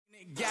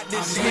Got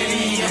this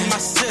Henny in my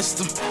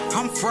system,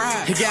 I'm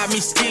fried. He got me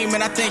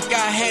scheming, I think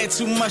I had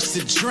too much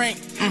to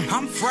drink.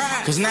 I'm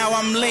fried. Cause now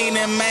I'm leaning,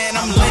 man,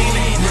 I'm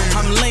leaning.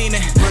 I'm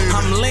leaning,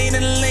 I'm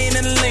leaning,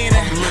 leaning,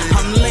 leaning.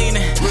 I'm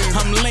leaning,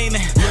 I'm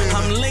leaning,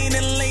 I'm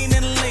leaning,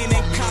 leaning,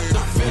 leaning.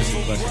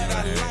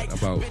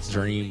 About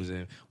dreams,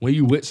 and when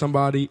you with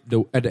somebody,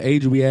 at the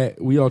age we at,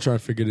 we all trying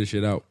to figure this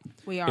shit out.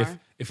 We are.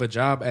 If a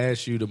job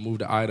asks you to move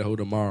to Idaho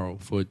tomorrow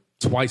for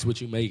twice what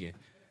you making,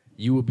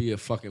 you would be a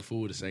fucking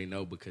fool to say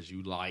no because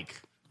you like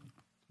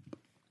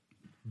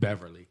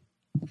Beverly.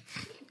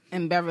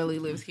 And Beverly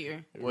lives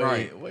here.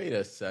 Wait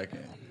a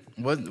second.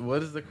 What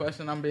is the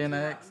question I'm being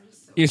asked?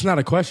 It's not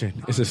a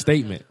question. It's a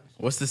statement.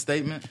 What's the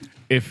statement?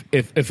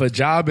 If a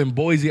job in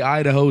Boise,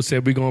 Idaho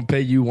said we're gonna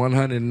pay you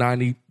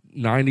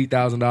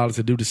 $190,000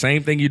 to do the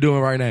same thing you're doing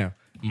right now,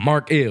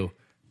 mark ill.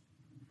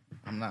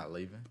 I'm not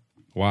leaving.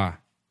 Why?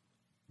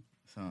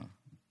 So,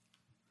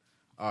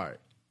 all right.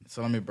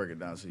 So let me break it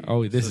down to you.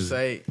 Oh, this so is.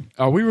 Say,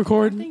 are we I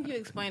recording? think you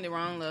explained it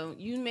wrong, though.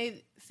 You made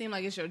it seem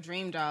like it's your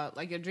dream job.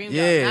 Like your dream job.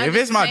 yeah, Not if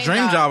just it's my main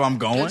dream job, I'm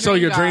going. So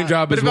your dream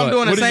job But is if I'm what?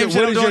 doing the What is same your- shit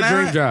what I'm is your doing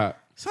dream now- job?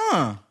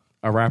 Son,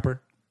 A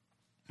rapper?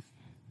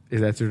 Is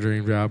that your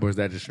dream job, or is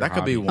that just your that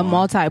could be hobby? one. A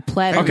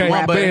multi-platinum Okay,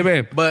 rapper.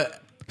 babe.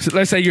 But So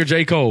let's say you're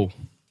J. Cole.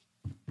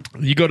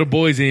 You go to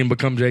Boise and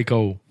become J.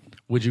 Cole.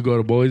 Would you go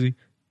to Boise?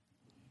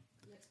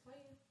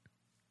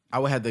 I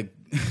would have to.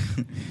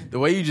 The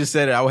way you just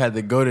said it, I would have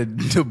to go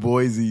to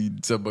Boise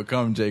to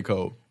become J.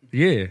 Cole.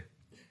 Yeah.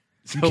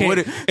 So what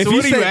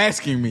are you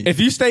asking me? If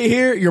you stay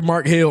here, you're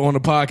Mark Hill on the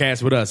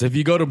podcast with us. If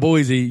you go to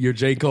Boise, you're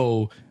J.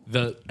 Cole.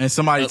 And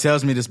somebody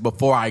tells me this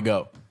before I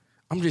go.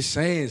 I'm just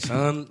saying,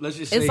 son. Let's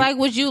just say. It's like,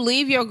 would you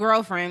leave your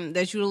girlfriend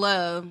that you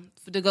love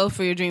to go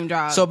for your dream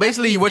job? So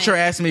basically, what you're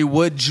asking me,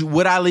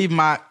 would I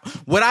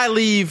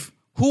leave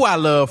who I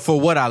love for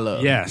what I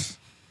love? Yes.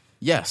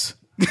 Yes.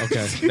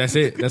 Okay, that's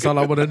it. That's all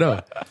I want to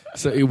know.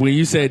 So when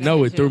you said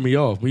no, it threw me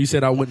off. When you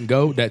said I wouldn't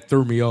go, that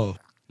threw me off.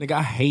 Nigga,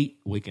 I hate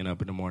waking up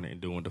in the morning and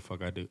doing what the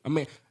fuck I do. I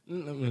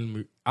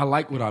mean, I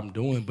like what I'm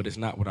doing, but it's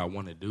not what I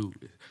want to do.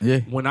 Yeah.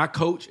 When I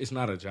coach, it's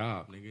not a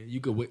job, nigga.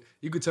 You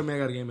could tell me I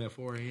got a game at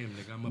 4 a.m.,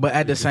 nigga. I'm up But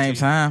at the same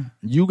time,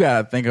 you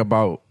gotta think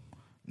about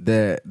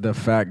the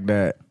fact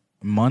that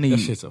money. that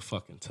shit's a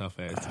fucking tough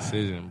ass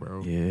decision,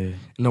 bro. Yeah.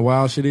 And the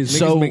wild shit is, niggas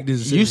So make this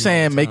decision you all the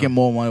saying time. making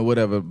more money,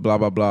 whatever, blah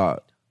blah blah.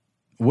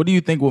 What do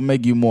you think will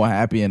make you more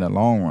happy in the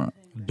long run?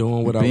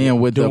 doing what being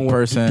with the doing what-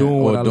 person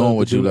doing what or I doing love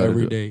what to you do love to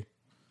every do? day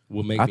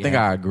will make I me think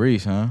happy. I agree,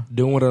 son.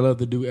 Doing what I love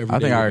to do every day. I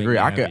think I will make agree. me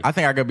I happy.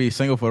 think I could be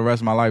single for the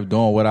rest of my life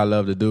doing what I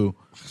love to do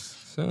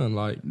Son,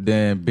 like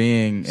than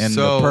being in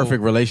So- the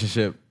perfect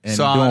relationship and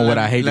So, doing what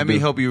I hate to Let do. me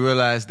help you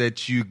realize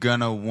that you're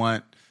gonna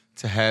want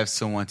to have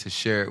someone to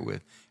share it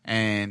with.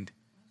 And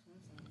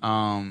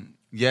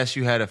yes,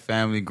 you had a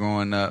family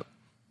growing up,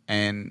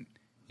 and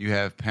you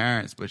have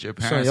parents, but your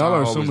so parents y'all are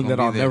always assuming gonna that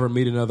be I'll there. never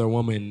meet another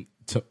woman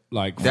to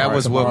like. That for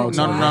was tomorrow. what.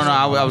 No.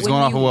 I was When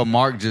going off you- of what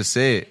Mark just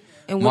said.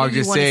 And what Mark do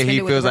you just wanna said spend he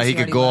it with feels the like he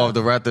person could you go already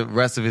off the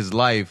rest of his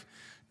life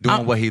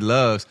doing what he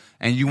loves,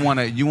 and you want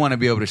to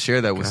be able to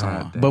share that with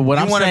someone. But what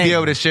you I'm want to saying, be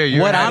able to share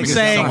your what I'm happiness with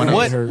saying,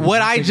 someone else.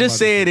 what I just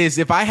said is,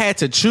 if I had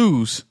to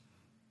choose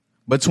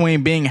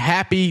between being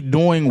happy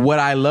doing what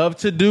I love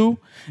to do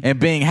and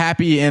being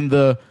happy in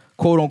the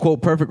quote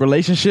unquote perfect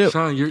relationship,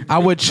 Son, I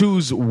would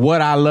choose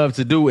what I love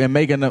to do and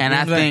making the. And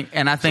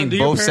I think Do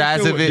your both parents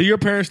sides still- of it. Do your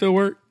parents still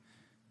work?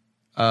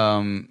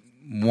 One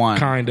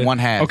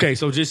half. Okay,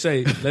 so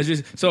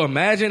so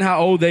imagine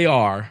how old they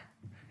are,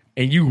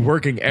 and you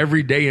working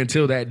every day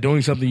until that,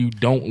 doing something you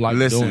don't like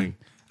Listen, doing.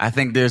 I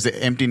think there's an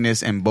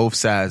emptiness in both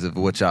sides of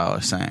what y'all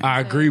are saying.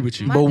 I agree with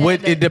you. My But dad what-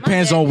 did- it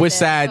depends my dad on did which that,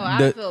 side So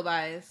I the- feel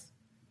biased.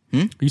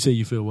 You say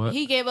you feel what?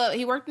 He gave up.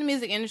 He worked in the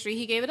music industry.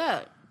 He gave it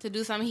up to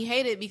do something he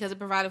hated because it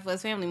provided for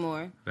his family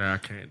more. Nah, I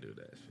can't do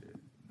that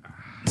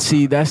shit.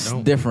 See, that's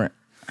Don't. different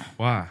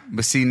Why?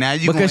 But see, now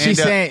you because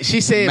gonna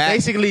she said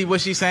basically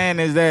what she's saying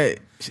is that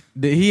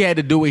he had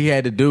to do what he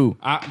had to do.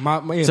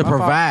 To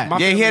provide.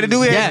 Yeah, he had to do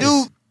what he had to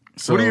do.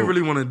 So, What do you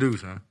really want to do,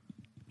 son?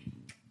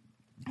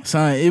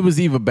 son? It was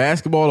either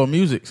basketball or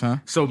music,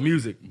 son. So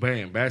music,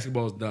 bam,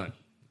 basketball's done.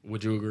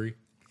 Would you agree?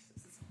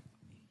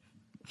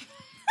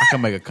 I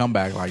can make a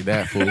comeback like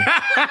that, fool.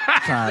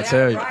 Trying to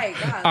tell you. Right.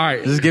 God. All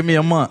right. Just give me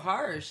a month.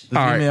 Harsh. Just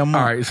give me a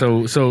month. All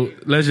right. So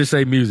let's just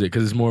say music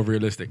because it's more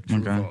realistic. True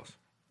or Okay. false?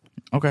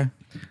 Okay.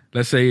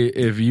 Let's say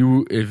if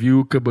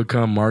you could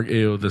become Mark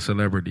Ill, the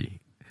celebrity.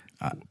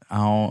 I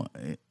don't.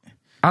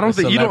 I don't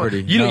The think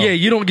celebrity, you don't. no. Yeah,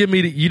 you don't give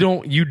me. You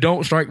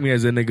don't strike me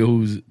as a nigga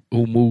who's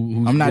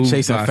I'm not moved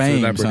chasing by fame,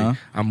 celebrity. son.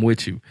 I'm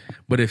with you,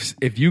 but if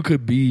you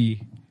could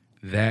be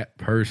that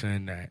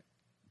person that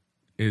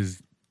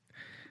is,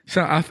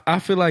 so I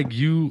feel like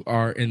you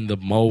are in the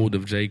mold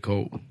of J.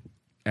 Cole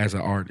as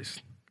an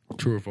artist.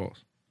 True or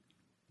false?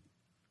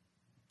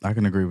 I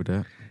can agree with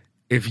that.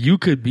 If you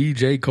could be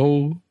J.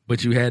 Cole,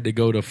 but you had to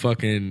go to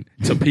fucking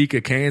Topeka,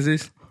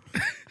 Kansas,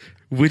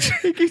 would you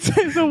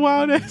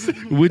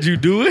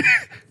do it?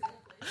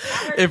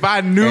 If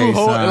I knew, Hey,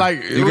 son,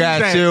 like you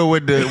gotta chill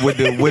with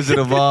the Wizard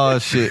of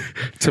Oz shit.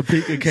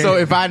 Topeka came So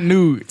if I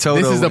knew Toto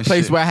this is the and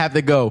place shit. where I have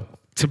to go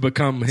to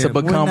become him. to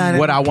become not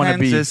what in I want to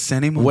be, Kansas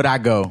anymore. would I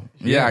go?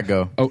 Yeah, I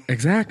go. Oh,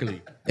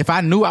 exactly. If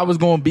I knew I was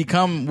going to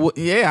become,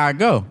 yeah, I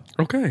go.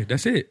 Okay,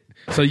 that's it.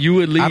 So you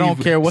would leave. I don't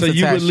care what's so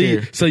you would attached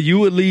leave. here. So you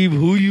would leave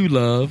who you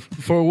love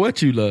for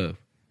what you love.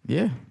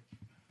 Yeah.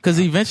 Because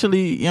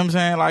eventually, you know what I'm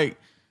saying? Like,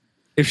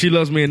 If she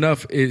loves me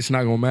enough, it's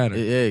not gonna matter.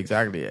 yeah,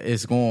 exactly.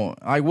 It's going,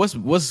 like,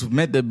 what's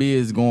meant to be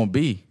is going to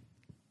be.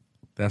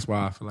 That's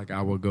why I feel like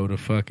I would go to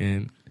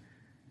fucking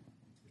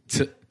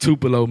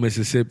Tupelo,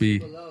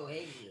 Mississippi,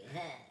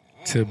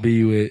 to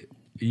be with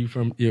you.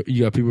 From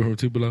you got people from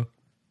Tupelo?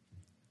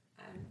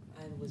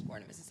 I was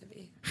born in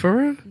Mississippi. For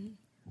real?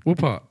 What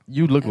part?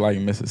 You look like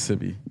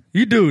Mississippi.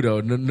 You do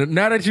though.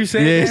 Now that you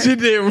said Yeah, that, she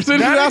did. As soon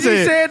as now I that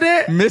you said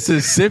that,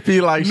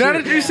 Mississippi, like, now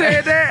shit. that you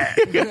said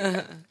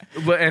that.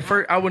 But at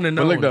first, I wouldn't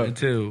have But look, known though.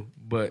 until.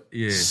 But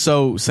yeah,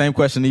 So, same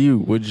question to you.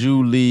 Would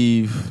you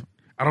leave?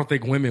 I don't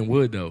think women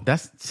would though.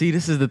 This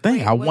is the thing.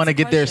 Wait, I what's want to the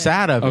get their question?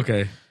 side of it.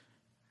 Okay.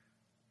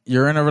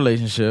 You're in a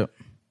relationship.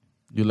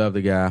 You love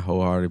the guy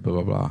wholeheartedly, blah,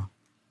 blah, blah.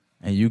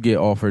 And you get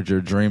offered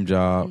your dream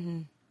job.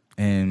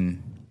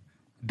 And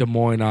Des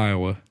Moines,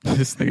 Iowa.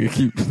 this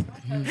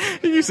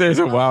nigga you saying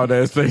some wild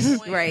ass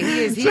places. Right. He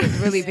is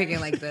really picking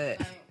like the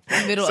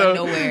middle of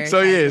nowhere.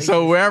 So yeah,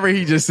 so wherever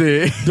he just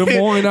said Des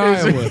Moines,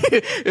 Iowa.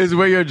 is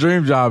where your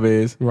dream job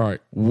is. Right.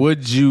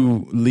 Would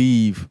you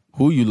leave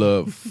who you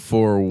love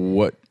for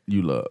what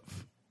you love?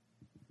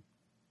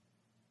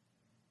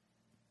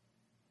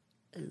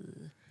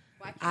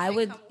 I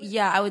would.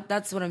 Yeah, I would.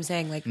 That's what I'm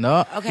saying. Like,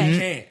 No.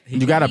 okay.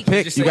 You gotta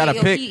pick. You gotta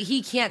pick.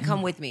 He can't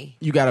come with me.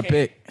 You gotta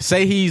pick.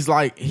 Say he's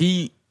like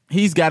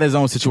he's got his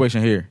own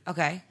situation here.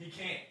 Okay. He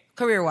can't.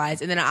 Career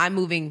wise, and then I'm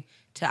moving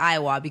to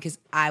Iowa because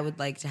I would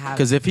like to have.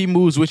 Because if he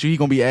moves with you, he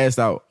gonna be asked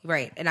out.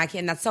 Right, and I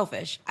can. That's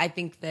selfish. I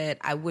think that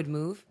I would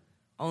move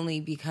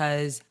only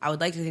because I would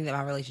like to think that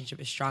my relationship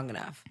is strong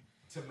enough.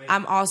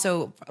 I'm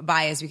also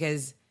biased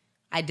because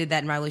I did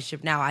that in my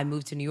relationship. Now I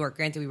moved to New York.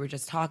 Granted, we were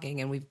just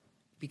talking, and we've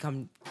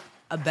become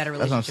a better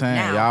That's what I'm relationship saying.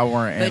 now. Y'all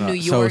weren't But in New a,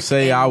 York. so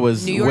say and, I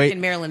was New York wait,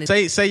 and Maryland.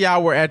 Is, say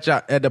y'all were at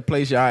the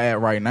place y'all at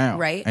right now,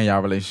 Right. in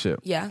y'all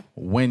relationship. Yeah.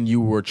 When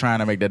you were trying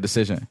to make that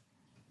decision,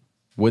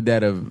 would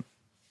that have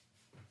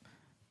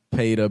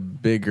played a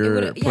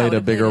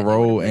bigger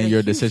role in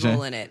your decision?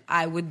 Role in it.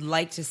 I would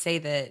like to say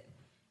that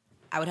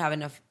I would have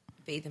enough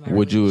faith in my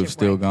Would you have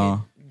relationship where still I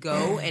gone? could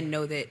go and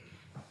know that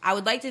I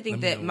would like to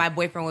think that my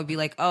boyfriend would be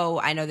like, oh,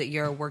 I know that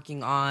you're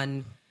working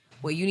on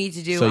what you need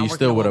to do. So I'm you working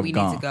still on would what have we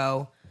gone. need to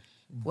go,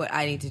 what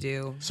I need to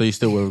do. So you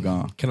still would have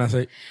gone. Can I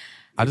say?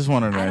 I just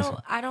wanted to ask.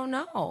 I don't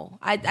know.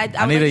 I would need like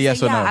a to yes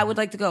say, or no. I would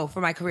like to go for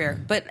my career,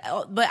 but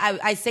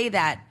I say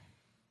that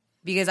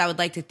because I would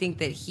like to think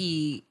that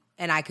he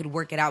and I could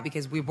work it out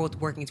because we're both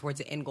working towards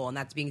the end goal, and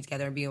that's being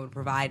together and being able to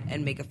provide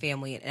and make a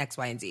family and X,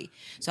 Y, and Z.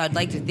 So I'd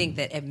like to think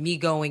that if me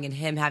going and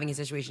him having a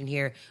situation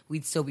here,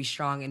 we'd still be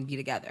strong and be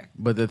together.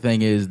 But the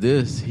thing is,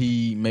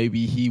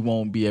 maybe he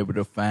won't be able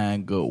to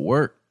find good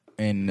work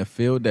in the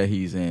field that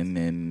he's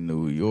in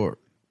New York.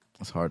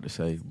 It's hard to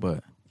say,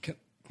 but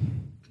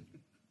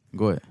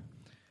go ahead.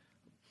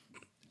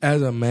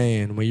 As a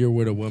man, when you're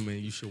with a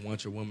woman, you should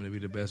want your woman to be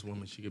the best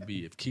woman she could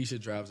be. If Keisha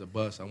drives a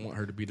bus, I want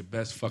her to be the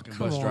best fucking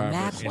bus driver.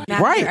 And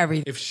Right.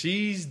 Everything. if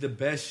she's the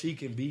best she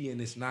can be and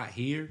it's not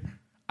here,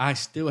 I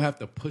still have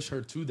to push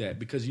her to that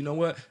because you know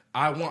what?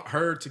 I want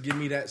her to give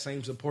me that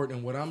same support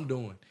in what I'm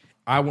doing.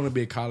 I want to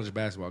be a college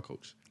basketball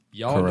coach.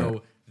 Y'all Correct.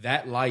 know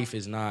that life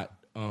is not.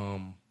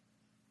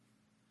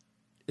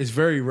 It's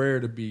very rare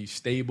to be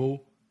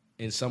stable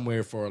in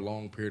somewhere for a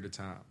long period of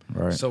time.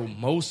 Right. So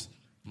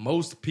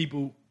most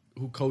people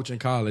who coach in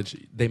college,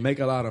 they make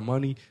a lot of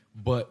money,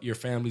 but your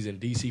family's in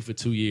DC for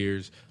 2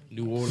 years,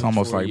 New Orleans. It's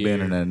almost for a like year.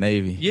 being in the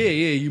Navy. Yeah,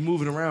 you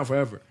moving around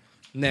forever.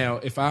 Now,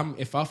 if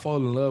I fall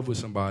in love with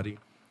somebody,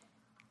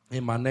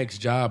 and my next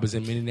job is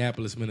in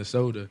Minneapolis,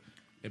 Minnesota,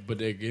 but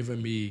they're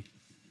giving me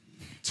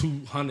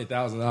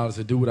 $200,000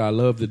 to do what I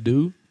love to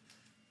do,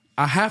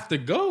 I have to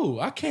go.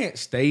 I can't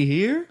stay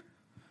here.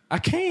 I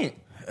can't.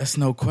 That's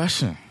no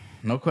question.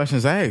 No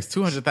questions asked.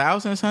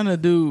 200,000 something to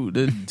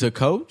do to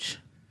coach.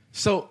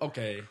 So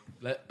okay,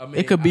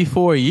 It could be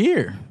for a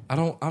year. I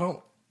don't.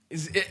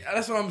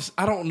 That's what I'm.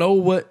 I don't know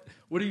what.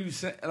 What are you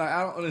saying? Like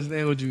I don't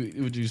understand what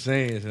you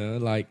saying,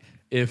 son. Like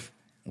if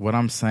What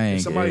I'm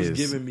saying somebody's is,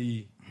 giving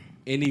me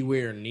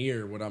anywhere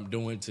near what I'm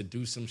doing to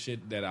do some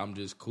shit that I'm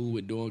just cool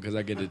with doing because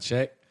I get a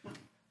check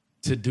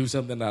to do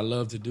something I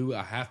love to do,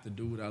 I have to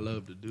do what I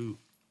love to do.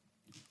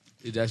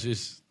 That's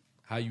just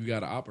how you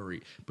gotta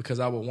operate. Because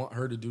I would want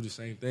her to do the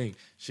same thing.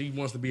 She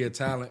wants to be a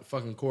talent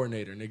fucking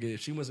coordinator, nigga.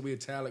 If she wants to be a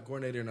talent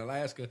coordinator in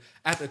Alaska,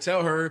 I have to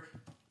tell her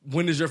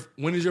when does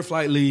your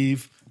flight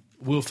leave?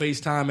 We'll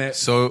FaceTime at.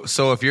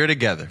 So if you're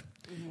together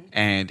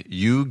and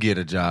you get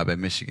a job at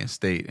Michigan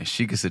State and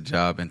she gets a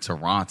job in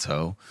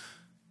Toronto,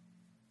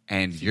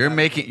 and you're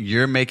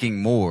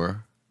making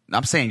more.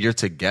 I'm saying you're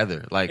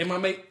together. Like Am I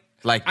make?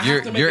 Like I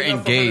have to make you're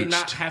enough for her to engaged.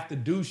 not have to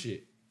do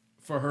shit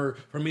for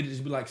me to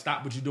just be like,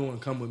 stop what you're doing,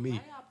 come with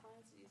me.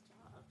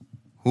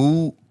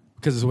 Who?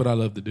 Because it's what I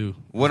love to do.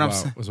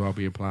 That's why I'll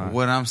be applying.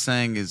 What I'm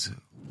saying is,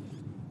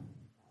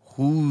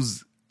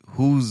 whose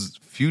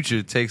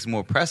future takes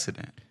more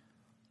precedent?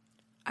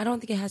 I don't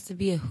think it has to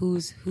be a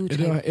who's who. It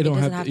Type. don't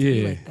doesn't have to. be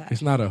Yeah, like that.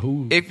 it's not a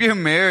who. If you're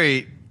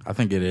married, I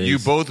think it is. you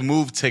both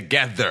move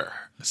together.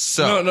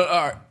 So no.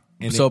 All right.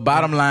 And So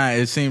bottom line,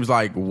 it seems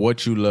like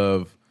what you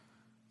love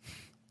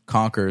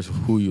conquers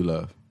who you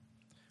love.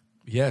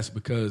 yes,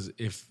 because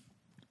if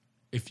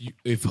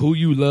who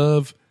you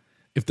love,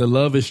 if the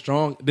love is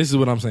strong, this is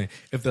what I'm saying.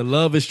 If the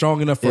love is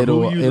strong enough for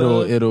who you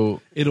love,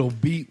 it'll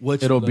beat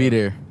what you it'll love. be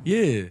there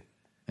Yeah,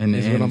 in the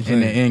Is what I'm in the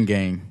saying. end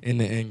game. in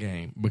the end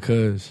game,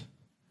 because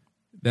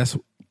that's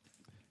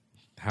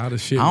how the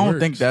shit. I don't works.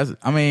 think that's.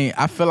 I mean,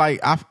 I feel like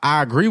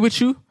I agree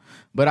with you,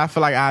 but I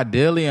feel like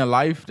ideally in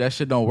life that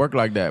shit don't work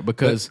like that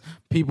because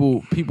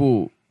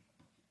people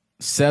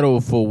settle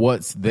for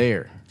what's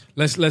there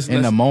Let's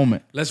in the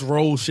moment. Let's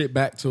roll shit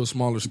back to a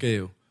smaller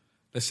scale.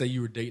 Let's say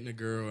you were dating a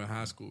girl in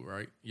high school,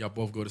 right? Y'all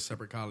both go to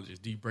separate colleges.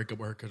 Do you break up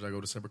with her because y'all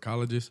go to separate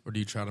colleges, or do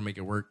you try to make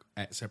it work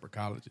at separate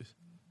colleges?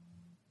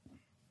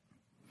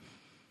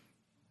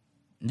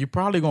 You're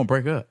probably gonna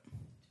break up.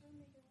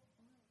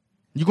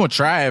 You're gonna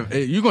try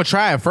it. You're gonna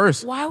try it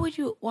first. Why would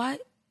you? Why?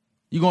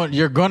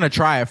 You're gonna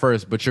try it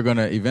first, but you're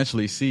gonna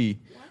eventually see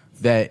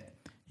that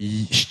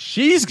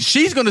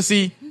she's gonna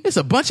see it's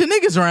a bunch of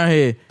niggas around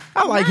here.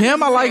 I like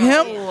him. I like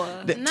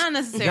him. Not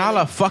necessarily. Y'all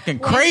are fucking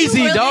Well, crazy,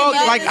 you really dog.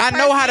 love Like this I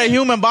know how the person,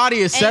 human body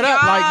is set and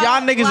up. Like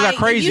y'all niggas like, are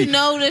crazy. You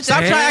know that Stop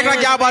trying to act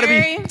like y'all about to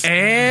be.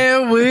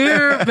 And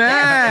we're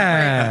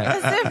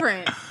back. That's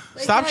different.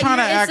 Stop trying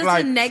to act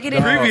like a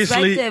negative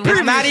Previously- perspective.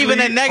 It's not even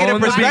a negative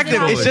on the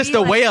perspective. Beach It's Boys. just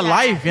a way of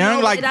life, you know.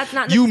 No, Like that's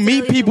not you meet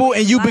necessarily people the way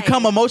and of you life.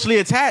 become emotionally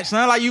attached. It's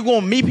not like you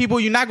gonna meet people.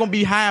 You're not gonna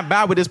be high and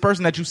bad with this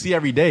person that you see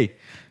every day.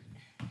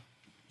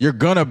 You're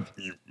gonna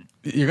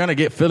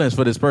get feelings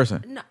for this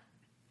person. No.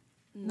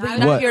 Not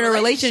Not What? if you're in a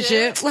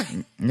relationship. Y'all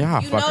You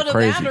know fucking the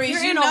crazy. boundaries.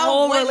 You're You in a know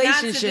whole what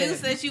not to relationship. do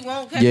so that you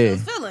won't catch Yeah,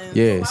 those feelings.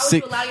 yeah. why would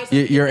you allow yourself to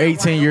You're get that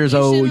 18 wild? years You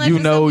shouldn't old. let You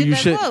yourself know get you that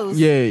should. close.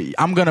 Yeah,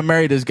 I'm gonna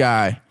marry this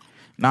guy.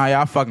 Nah,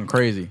 y'all fucking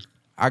crazy.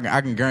 I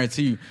can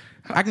guarantee you.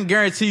 I can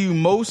guarantee you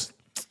most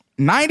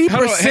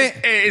 90%.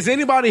 Hey, is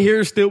anybody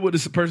here still with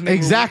this person that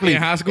Exactly.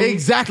 in high school?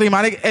 Exactly,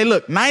 my nigga. Hey,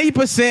 look,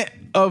 90%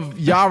 of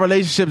y'all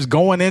relationships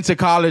going into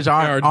college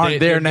aren't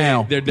there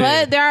now. They're dead.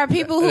 But there are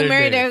people who They're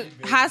marry dead.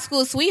 their high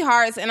school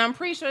sweethearts, and I'm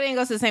pretty sure they didn't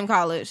go to the same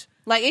college.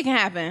 Like, it can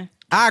happen.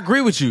 I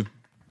agree with you.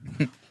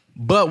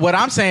 But what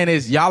I'm saying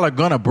is y'all are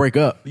gonna break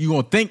up. You're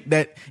gonna think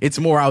that it's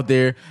more out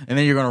there, and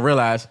then you're gonna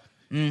realize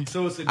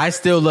So it's I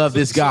still love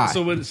this guy.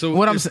 So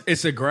what I'm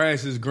it's a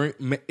grass is green.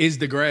 Is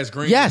the grass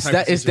green? Yes, type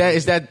that of is that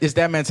is situation. that is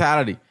that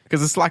mentality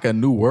because it's like a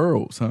new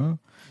world, son.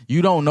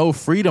 You don't know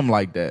freedom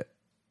like that.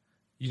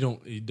 You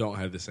don't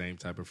have the same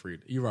type of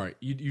freedom. You're right.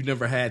 You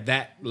never had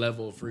that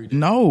level of freedom.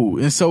 No,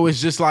 and so it's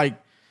just like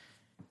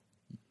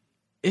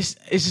it's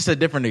just a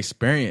different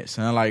experience,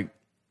 son. Like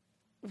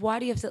Why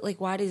do you have to like?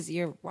 Why is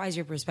your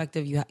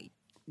perspective?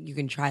 You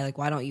can try. Like,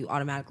 why don't you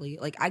automatically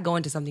like? I go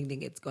into something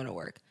thinking it's going to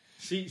work.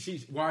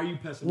 Why are you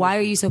pessimistic? Why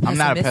are you so I'm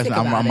not a pessimistic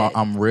pessimist. about it?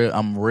 I'm real.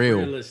 I'm real.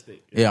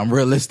 realistic? Yeah, I'm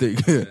realistic.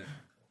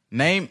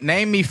 Name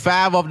me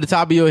 5 off the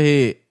top of your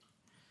head.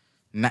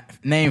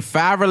 Name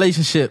 5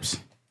 relationships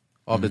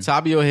off the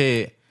top of your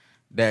head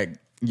that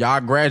y'all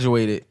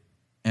graduated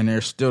and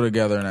they're still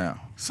together now.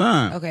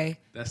 son. Okay,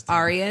 That's tough.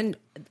 Aria and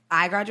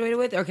I graduated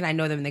with, or can I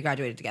know them and they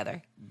graduated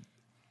together?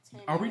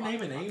 Are we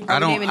naming names? I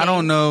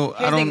don't know.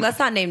 Here's the thing, let's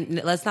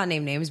not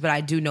name names, but I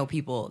do know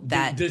people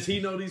that. Does he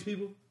know these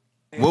people?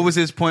 What was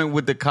his point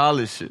with the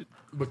college shit?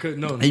 Because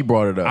no, He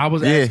brought it up. I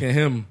was Yeah. asking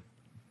him.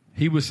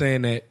 He was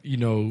saying that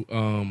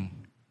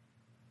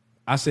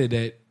I said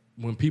that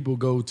when people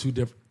go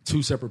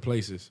two separate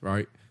places,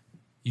 right?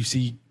 You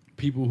see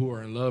people who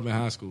are in love in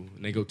high school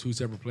and they go 2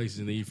 separate places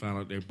and then you find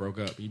out they broke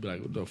up. You be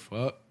like, what the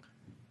fuck?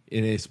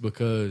 And it's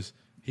because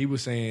he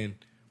was saying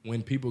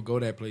when people go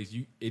that place,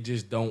 it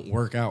just don't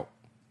work out.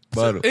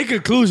 So in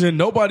conclusion,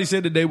 nobody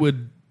said that they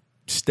would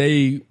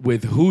stay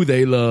with who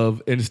they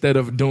love instead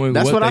of doing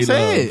That's what what I they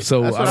said. love.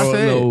 So That's what I I don't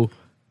said. know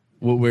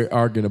what we're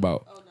arguing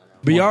about.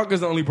 Bianca's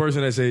the only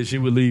person that said she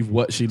would leave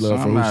what she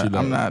loved for who she loved.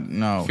 I'm not.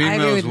 No. I agree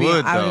Females with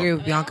would, I though. agree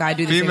with Bianca. I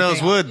do the same Females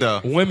thing. would,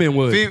 though. Women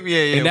would, Yeah,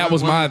 and that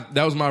was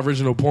women- my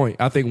original point.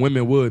 I think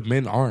women would,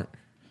 men aren't,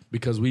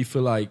 because we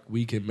feel like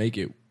we can make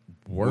it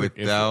work.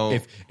 Without-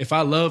 If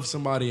I love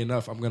somebody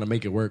enough, I'm gonna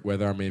make it work,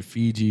 whether I'm in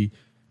Fiji,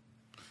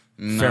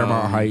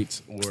 Fairmont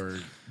Heights, or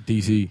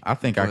DC. I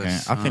think I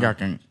can. I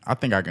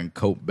think I can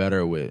cope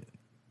better with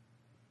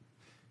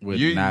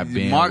not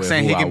being. Mark with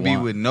saying who he I can be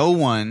want. with no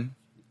one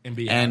And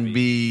be and happy.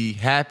 be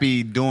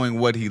happy doing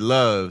what he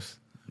loves,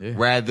 Yeah.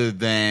 rather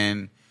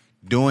than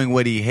doing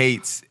what he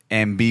hates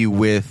and be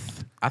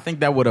with I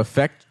think that would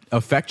affect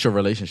your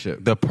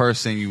relationship. the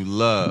person you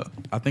love.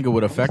 I think it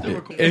would affect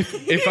it.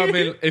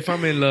 if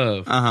I'm in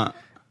love,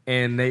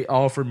 and they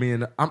offer me,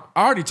 I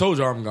already told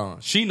you I'm gone.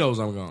 She knows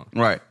I'm gone.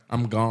 Right,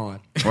 I'm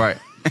gone. right,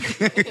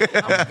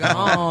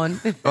 On.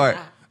 right.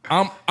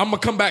 I'm gonna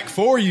come back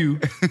for you,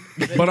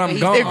 but I'm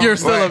gone. If you're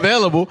still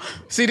available.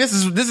 See, this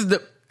is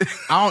the.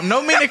 I don't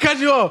no mean to cut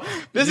you off.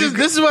 This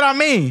is what I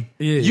mean.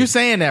 Yeah. You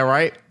saying that,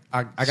 right?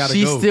 I gotta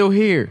She's go. still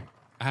here.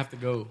 I have to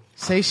go.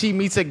 Say she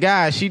meets a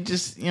guy. She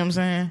just, you know what I'm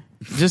saying?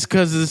 Just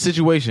because of the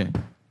situation.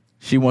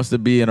 She wants to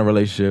be in a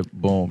relationship.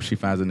 Boom. She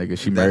finds a nigga.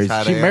 She marries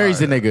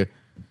the nigga.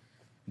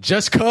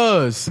 Just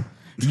cause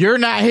you're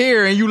not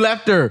here and you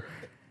left her.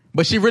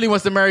 But she really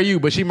wants to marry you,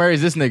 but she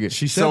marries this nigga.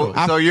 She settled.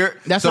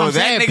 That's so what I'm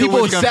saying. that nigga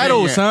People was settle,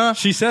 convenient. son.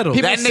 She settled.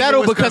 People That nigga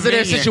settle was because of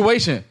their convenient.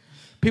 situation.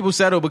 People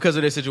settle because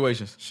of their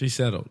situations. She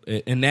settled.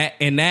 In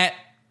that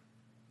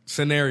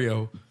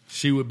scenario,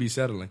 she would be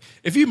settling.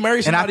 If you marry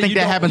And I somebody think you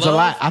that don't happens a love,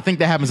 lot. I think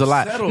that happens a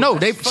lot. settle. No,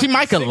 That's she fucking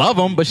might could sick. love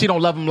him, but she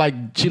don't love him like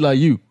she love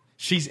you.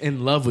 She's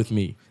in love with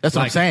me. That's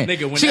what I'm saying.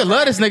 Nigga, She could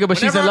love this nigga, but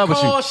she's in love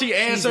with you. She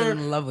She's answer.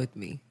 in love with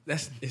me.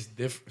 It's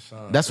different,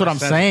 son. That's what I'm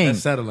saying. That's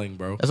settling,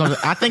 bro. That's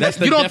what I think. That's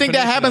the You don't think that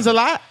definition happens of a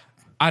it. lot?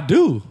 I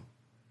do.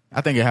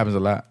 I think it happens a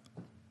lot.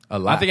 A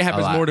lot. I think it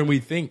happens A lot. more than we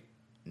think.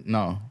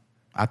 No,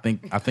 I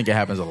think it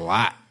happens a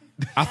lot.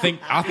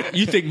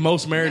 You think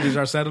most marriages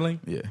are settling?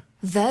 Yeah.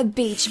 The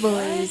Beech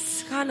Boys.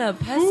 It's kind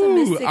of Ooh,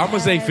 pessimistic. I'm gonna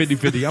say ass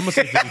 50-50. I'm gonna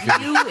say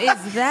 50-50. You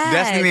is that?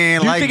 Destiny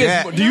ain't like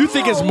that. Do you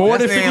think it's more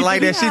than Destiny 50-50? ain't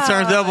like that. She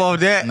turned up off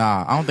that.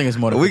 Nah, I don't think it's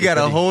more than We got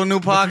a 50-50. whole new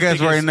podcast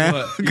think right it's now.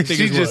 what? You think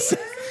She it's just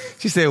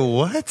she said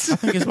what? I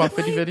think it's about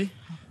 50-50.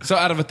 So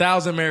out of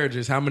 1,000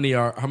 marriages, how many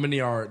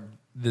are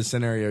the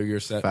scenario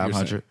you're set?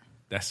 500.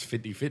 That's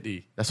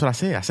 50-50. That's what I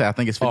said. I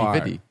think it's 50-50. All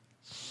right.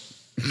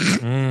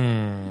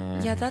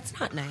 Yeah, that's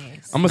not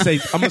nice. I'm gonna say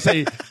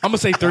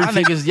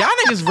 350. Y'all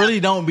niggas really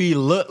don't be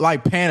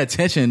like paying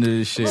attention to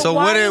this shit. So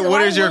what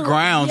is your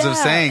grounds of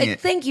saying it?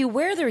 Thank you.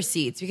 Where are the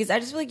receipts? Because I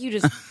just feel like you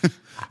just.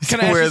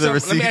 Can I ask Where you are the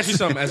something? Let me ask you receipts?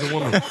 something as a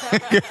woman.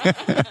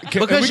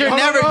 Because you're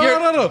never-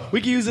 No.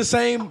 We can use the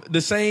same.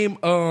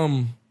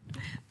 Mark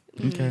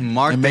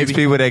And thinks maybe-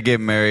 people that get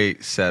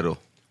married settle.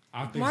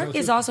 I think Mark so,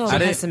 is too. also a I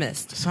didn't-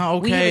 pessimist. So,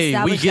 okay, we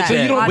established get that.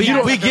 that. So We you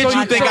don't- get you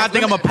so- think I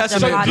think I'm a After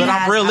pessimist, but podcast,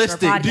 I'm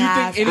realistic. after Do you think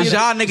podcast, any of Because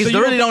y'all the- niggas so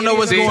you really don't know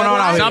what's going on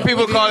out Some here.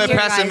 people call it Here,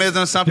 guys.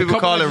 pessimism. Some people Couple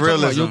call it that you're talking about,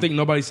 realism. You don't think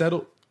nobody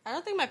settled? I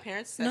don't think my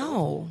parents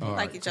settle. No.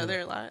 like each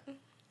other a lot.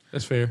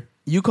 That's fair.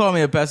 You call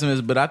me a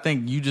pessimist, but I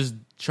think you just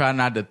try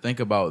not to think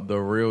about the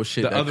real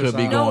shit The that other could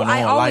be side. going No, on.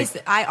 I always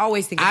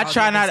think. I about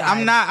try the not. other I'm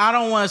side. not. I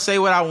don't want to say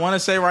what I want to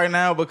say right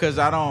now because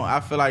I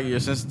feel like you're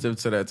sensitive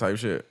to that type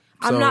shit.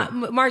 I'm So- not,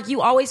 Mark.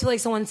 You always feel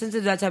like someone's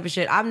sensitive to that type of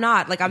shit. I'm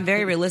not. Like, I'm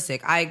very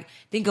realistic. I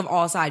think of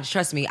all sides.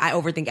 Trust me, I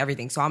overthink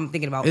everything. So I'm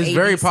thinking about. It's A,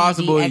 very B, C, D,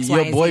 possible X, Y,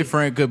 your and Z.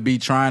 boyfriend could be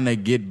trying to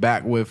get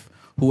back with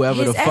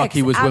whoever His the fuck ex,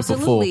 he was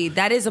absolutely. with before.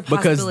 That is a because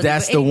possibility,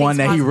 that's but the one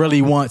that anything's he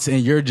really possible. wants, and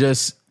you're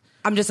just.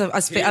 I'm just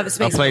a space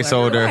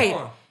placeholder. Right.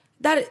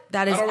 That is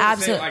I don't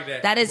wanna say it absolutely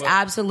like that is but-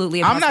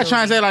 absolutely. A I'm not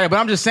trying to say it like that, but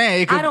I'm just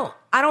saying it could.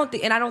 I don't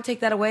think, and I don't take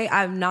that away.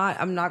 I'm not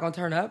gonna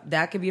turn up.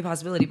 That could be a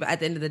possibility, but at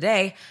the end of the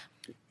day.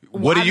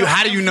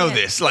 How do you know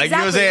this? Like, you know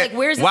what I'm saying? Like,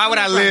 where's it Why would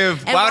I coming from?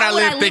 live? And Why would I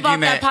live off thinking that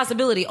that?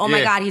 possibility? Oh my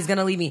Yeah. God, he's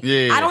gonna leave me.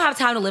 Yeah. I don't have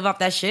time to live off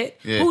that shit.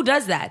 Yeah. Who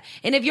does that?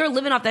 And if you're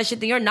living off that shit,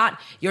 then you're not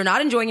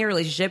enjoying your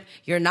relationship.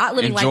 You're not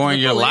living life to Enjoying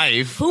the your fullest.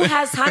 life. Who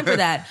has time for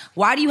that?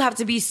 Why do you have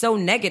to be so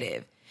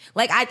negative?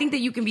 Like, I think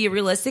that you can be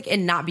realistic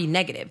and not be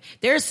negative.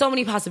 There's so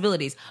many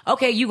possibilities.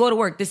 Okay, you go to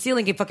work, the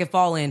ceiling can fucking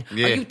fall in.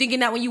 Yeah. Are you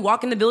thinking that when you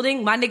walk in the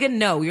building? My nigga,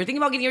 no. You're thinking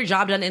about getting your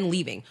job done and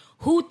leaving.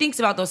 Who thinks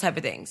about those type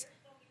of things?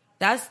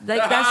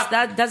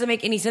 That doesn't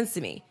make any sense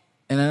to me.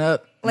 And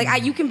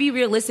Like, you can be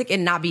realistic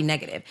and not be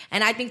negative.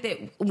 And I think that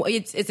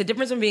it's a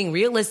difference from being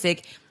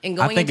realistic and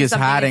going I think into it's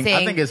something and hiding. saying,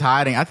 I think it's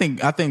hiding. I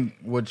think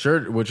what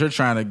you're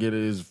trying to get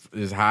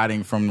is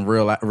hiding from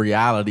real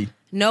reality.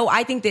 no,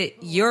 I think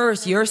that your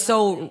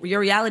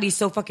reality is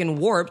so fucking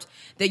warped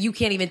that you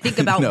can't even think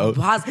about No. good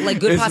It's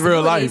possibilities.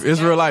 real life. It's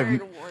real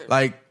life.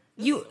 Like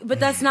But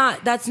that's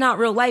not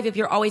real life. If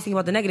you're always thinking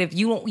about the negative,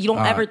 you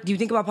don't ever. Do you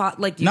think about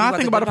do you No, I think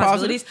think about about the the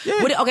possibilities?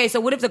 positive. Yeah. Okay, so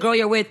what if the girl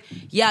you're with?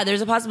 Yeah,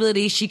 there's a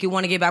possibility she could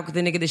want to get back with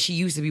the nigga that she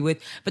used to be with,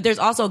 but there's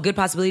also a good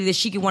possibility that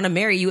she could want to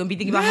marry you and be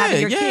thinking about Yeah,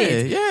 having your yeah,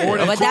 kids. yeah. Or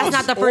that But you that's could-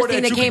 not the or first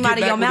thing that you came could out of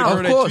get your back with the mouth. girl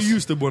Of that course. you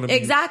used to want to be.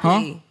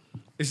 Exactly.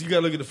 You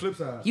gotta look at the flip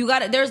side. You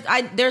got it.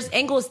 There's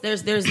angles.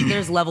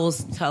 There's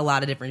levels to a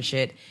lot of different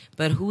shit.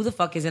 But who the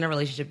fuck is in a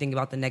relationship thinking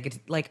about the negative?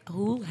 Like,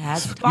 who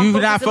has? you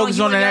not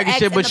focusing on the negative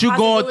shit, but you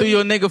going through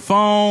your nigga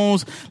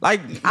phones.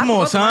 Like, come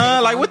on,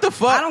 son. Like, what the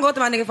fuck? I don't go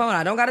through my nigga phone.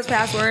 I don't got his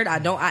password. I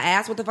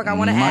ask what the fuck I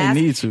want to Might ask.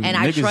 need to. And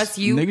I Niggas- trust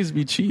you. Niggas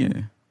be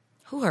cheating.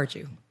 Who hurt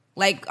you?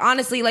 Like,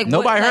 honestly, like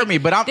Nobody what, hurt like, me,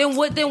 but I'm.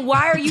 Then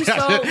why are you so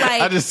like?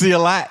 I just see a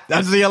lot.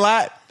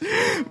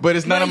 But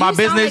it's none Bro, of my you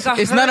sound business. like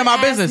a it's none of my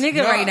hurt-ass business.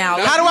 nigga right now.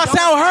 How do I Don't-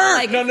 sound hurt?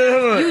 like-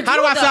 No. You How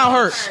do I though. sound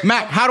hurt,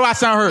 Mac? How do I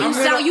sound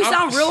hurt? You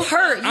sound real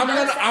hurt. You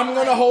know? I'm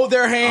gonna hold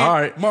their hand. All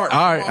right, Mark. All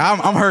right,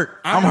 I'm hurt.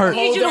 I'm hurt. I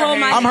need you to hold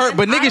my I'm hurt, hand.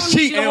 but I niggas don't need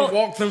cheat you to and hold-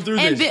 walk them through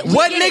And this. we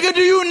What get it. nigga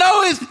do you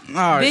know is? All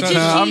right, Bitches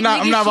son, I'm cheat,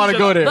 not niggas about to cheat.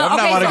 go there. But, I'm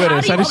not about to so go how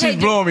there, do son. you-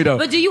 She's blowing me though.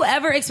 But do you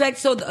ever expect?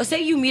 So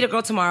say you meet a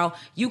girl tomorrow,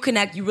 you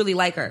connect, you really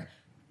like her.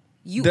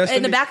 You Destiny-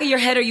 in the back of your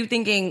head, are you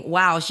thinking,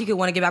 "Wow, she could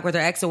want to get back with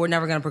her ex, so we're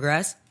never going to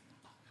progress"?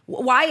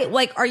 Why?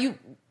 Like, are you?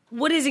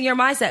 what is in your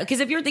mindset? Because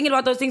if you're thinking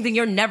about those things, then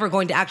you're never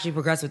going to actually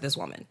progress with this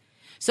woman.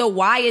 So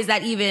why is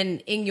that even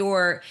in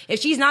your? If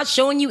she's not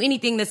showing you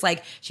anything that's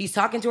like she's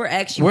talking to her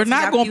ex, we're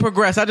not going to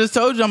progress. I just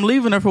told you I'm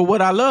leaving her for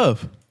what I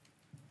love.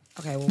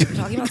 Okay, well, we're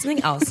talking about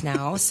something else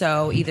now.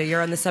 So either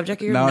you're on the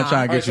subject or you're now not. I'm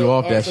trying to get you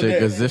off that shit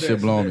because this shit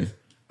blowing me.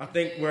 I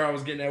think where I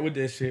was getting at with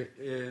this shit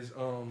is,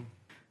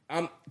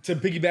 I'm to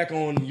piggyback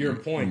on your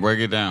point. Break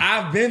it down.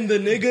 I've been the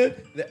nigga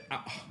that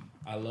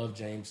I love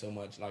James so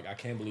much. Like, I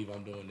can't believe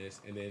I'm doing this,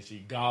 and then she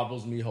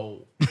gobbles me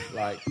whole.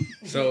 Like,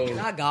 so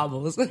Not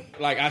gobbles.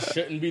 like I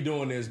shouldn't be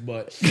doing this,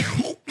 but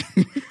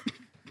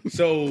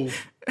so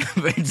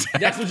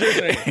that's what you're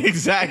saying.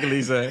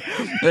 Exactly, sir.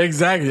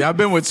 Exactly. I've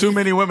been with too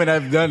many women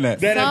that have done that.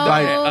 That have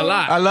done it a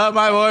lot. I love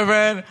my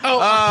boyfriend.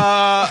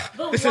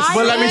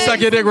 But let me suck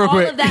your dick real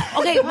quick.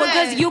 Okay,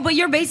 because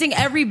you're basing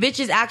every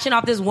bitch's action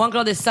off this one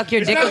girl that suck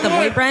your dick with a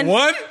boyfriend.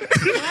 One?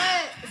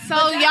 So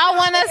y'all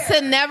want us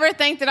to never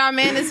think that our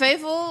man is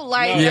faithful?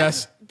 Like,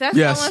 Yes. That's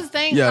Yes. someone's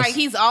thing. Yes. Like,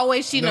 he's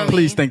always cheating on me.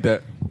 Please think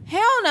that.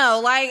 Hell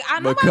no. Like, I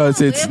know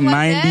Because it's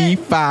like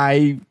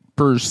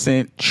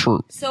 95% true.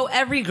 So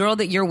every girl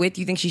that you're with,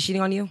 you think she's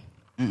cheating on you?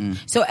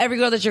 So every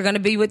girl that you're going to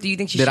be with, do you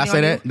think she's Did I cheating say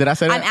on that? you? Did I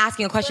say that? I'm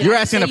asking a question. You're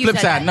I asking say the you flip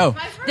said side. that. No.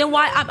 Then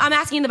why? I'm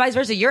asking the vice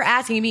versa. You're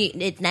asking me,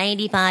 it's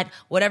 95,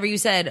 whatever you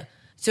said.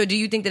 So do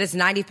you think that it's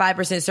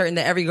 95% certain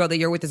that every girl that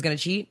you're with is going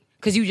to cheat?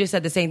 Because you just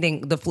said the same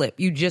thing, the flip.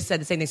 You just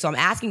said the same thing. So I'm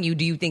asking you,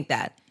 do you think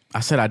that? I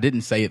said I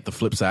didn't say it the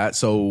flip side,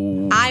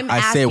 so I'm I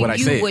asking said what I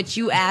you said. what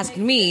you asked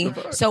me.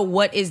 So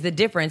what is the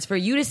difference? For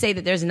you to say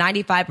that there's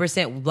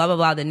 95% blah, blah,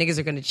 blah, that niggas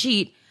are going to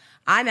cheat,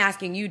 I'm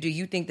asking you, do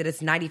you think that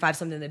it's 95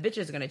 something that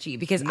bitches are going to cheat?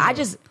 Because I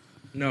just...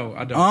 No,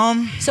 I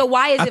don't. So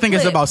why is it I think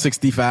it's flipped? about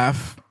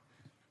 65.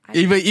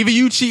 Either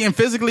you cheating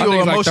physically I or think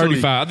it's like emotionally.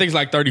 35. I think it's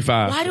like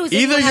 35. Why does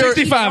Either anyone have to cheat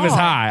 65 at is all?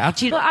 high.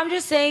 But I'm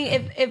just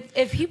saying,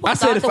 if people I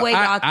thought said if the way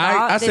y'all thought,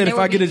 I then said there if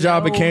I would get a be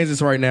job in no-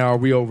 Kansas right now, are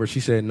we over? She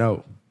said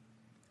no.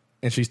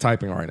 And she's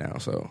typing right now,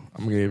 so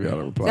I'm gonna give y'all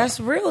a reply. That's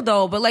real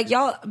though. But like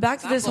y'all, back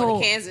to this I'm going whole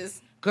to Kansas.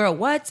 girl.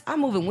 What?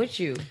 I'm moving with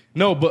you.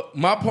 No, but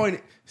my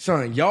point,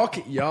 son,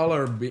 y'all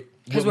are Because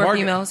what we're Mark-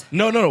 females?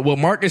 No. What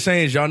Mark is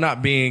saying is y'all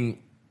not being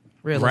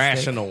Realistic.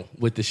 rational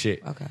with the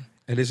shit. Okay.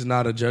 And this is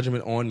not a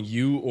judgment on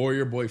you or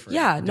your boyfriend.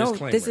 Yeah. No.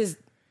 Disclaimer. This is.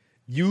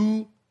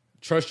 You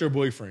trust your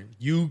boyfriend.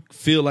 You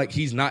feel like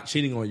he's not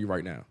cheating on you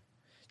right now.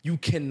 You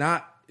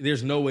cannot.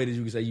 There's no way that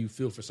you can say you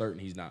feel for certain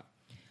he's not.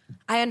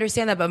 I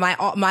understand that, but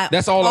my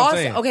That's all I'm also,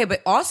 saying. Okay,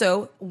 but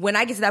also when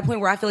I get to that point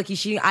where I feel like he's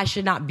cheating, I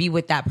should not be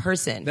with that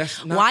person.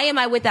 That's not- Why am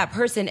I with that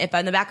person if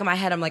in the back of my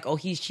head I'm like, oh,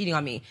 he's cheating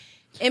on me?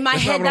 In my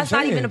That's not head, what I'm that's not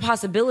saying. even a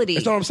possibility.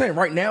 That's what I'm saying.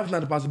 Right now, it's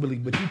not a possibility,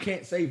 but you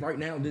can't say right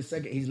now, this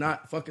second, he's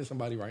not fucking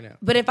somebody right now.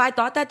 But if I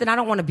thought that, then I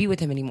don't want to be with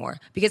him anymore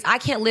because I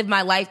can't live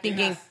my life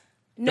thinking.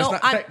 No,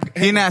 That's I. not-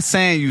 He's not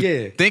saying you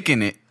Yeah.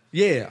 thinking it.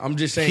 Yeah, I'm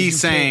just saying. He's you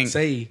saying can't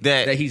say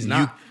that he's you-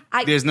 not.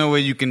 there's no way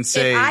you can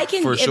say if I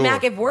can, for sure.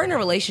 Mac, if we're in a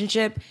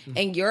relationship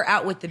and you're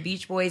out with the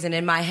Beach Boys, and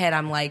in my head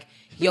I'm like,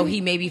 yo, he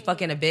may be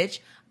fucking a bitch.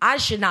 I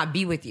should not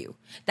be with you.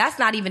 That's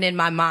not even in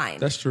my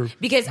mind. That's true.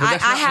 Because But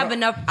that's I not have what-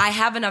 enough. I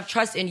have enough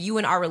trust in you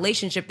and our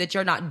relationship that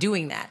you're not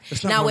doing that.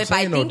 That's not Now, what I'm if I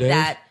saying, though, think Dave.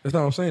 that, That's not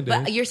what I'm saying,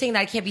 Dave. but you're saying that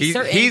I can't be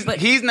certain. but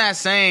he's not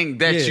saying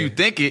that Yeah. you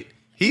think it.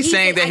 He's He's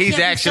saying saying that I he's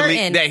can't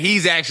be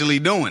certain. actually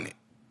doing it.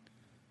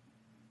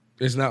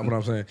 It's not what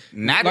I'm saying.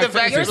 Not Like, the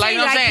fact You're that, like saying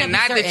I'm that I saying, can't be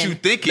not that certain. you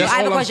think it. That's I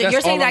have a all I'm- question. that's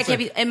You're saying all that I I'm can't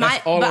be saying. in my,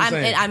 That's all but I'm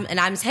saying.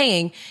 I'm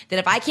saying that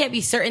if I can't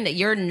be certain that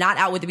you're not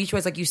out with the Beach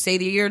Boys like you say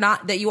that you're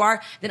not, that you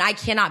are, then I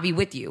cannot be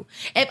with you.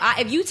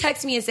 If you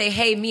text me and say,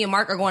 hey, me and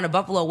Mark are going to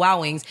Buffalo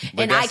Wild Wings,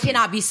 But and I that's-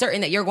 cannot be certain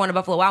that you're going to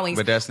Buffalo Wild Wings,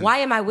 But that's- why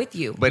am I with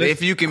you? But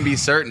if you can be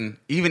certain,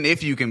 even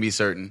if you can be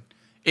certain,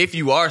 if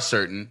you are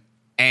certain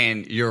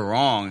and you're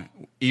wrong,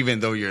 even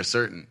though you're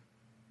certain.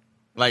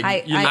 Like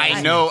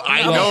I know.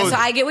 So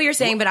I get what you're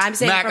saying, but I'm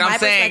saying Mac, from my I'm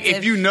saying perspective,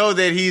 if you know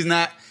that he's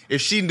not,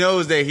 if she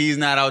knows that he's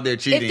not out there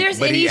cheating, if there's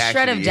but any he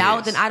shred of actually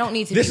doubt, is. then I don't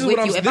need to This be is with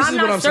what you. I'm- If this I'm is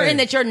what not I'm certain saying.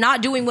 that you're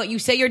not doing what you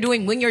say you're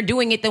doing when you're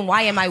doing it, then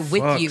why am I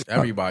with you?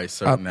 Everybody's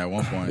certain at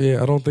one point.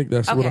 Yeah, I don't think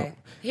that's what Okay. I'm...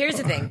 Here's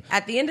the thing.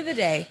 At the end of the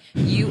day,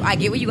 I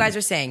get what you guys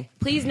are saying.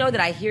 Please know that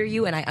I hear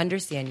you and I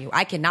understand you.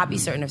 I cannot be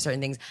certain of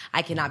certain things.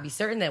 I cannot be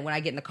certain that when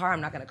I get in the car,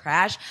 I'm not going to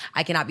crash.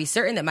 I cannot be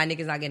certain that my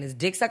nigga's not getting his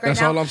dick sucked right That's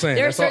now. all I'm saying.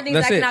 There are That's certain all- things I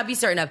that's it. cannot be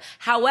certain of.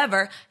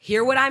 However,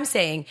 hear what I'm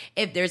saying.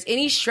 If there's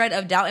any shred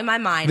of doubt in my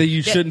mind, Then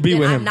you shouldn't be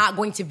then with I'm him. not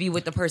going to be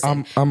with the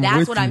person. I'm That's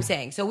with what you. I'm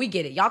saying. So we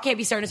get it. Y'all can't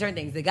be certain of certain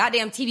things. The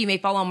goddamn TV may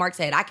fall on Mark's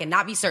head. I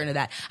cannot be certain of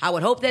that. I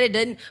would hope that it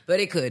didn't, but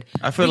it could.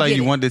 I feel We like get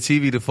you it. want the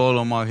TV to fall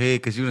on my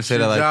head because you didn't say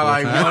that like got 4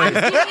 like times.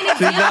 one. I'm giving you an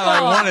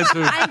example. wanted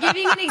to. I'm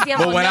giving you an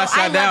example. But when I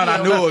sat love down, I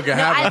you. knew it could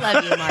happen. I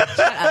love you, Mark.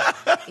 Shut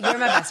up. You're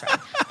my best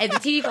friend. If the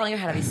TV fell on your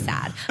head, I'd be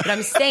sad. But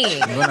I'm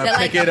saying I'm gonna that,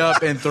 pick it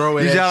up and throw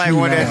it. You at sound like you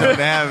one now. that's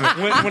to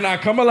happen. When I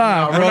come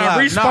alive, when I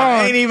respawn,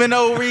 No, ain't even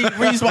no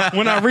respawn.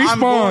 When I I'm respawn-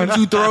 going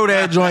to throw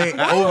that joint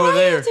over why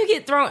there. to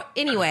get thrown.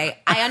 Anyway,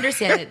 I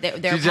understand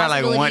that there are She's just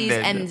like, want possibilities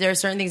that. and there are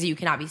certain things that you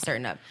cannot be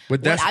certain of.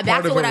 But that's back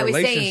part to of what a I was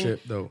saying,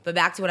 relationship, though. But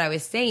back to what I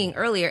was saying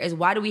earlier is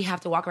why do we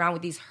have to walk around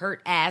with these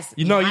hurt ass?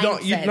 You know, you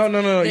don't- you- mindsets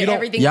no, that you don't-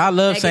 everything's Y'all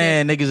love negative?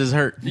 saying niggas is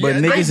hurt, but Yeah,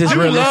 niggas is I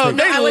do realistic. love-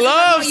 they I wasn't love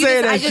talking about you,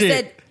 saying I that just shit.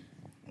 said.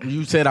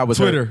 You said I was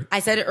hurt. Twitter. I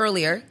said it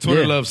earlier.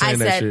 Twitter Yeah. loves saying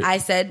that shit. I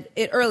said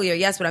it earlier,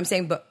 yes, but I'm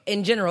saying, but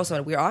in general,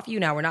 so we're off you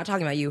now, we're not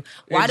talking about you.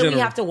 Why do we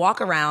general. have to walk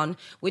around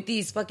with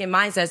these fucking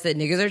mindsets that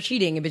niggas are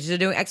cheating and bitches are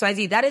doing X, Y,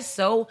 Z? That is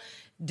so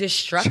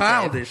destructive.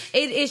 Childish.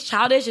 It is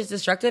childish, it's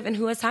destructive, and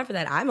who has time for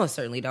that? I most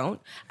certainly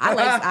don't.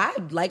 I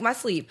like my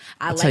sleep.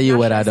 I like tell you my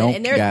what I stressing, don't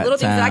and there's got little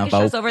things that I time can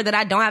stress for. over that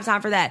I don't have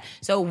time for that.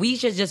 So we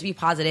should just be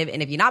positive,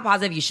 and if you're not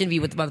positive, you shouldn't be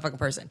with the motherfucking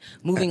person.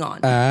 Moving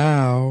on.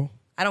 Ow.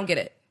 I don't get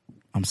it.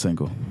 I'm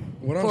single.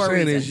 What I'm For a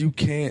saying reason. is you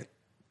can't.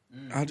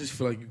 I just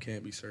feel like you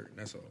can't be certain.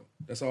 That's all.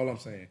 That's all I'm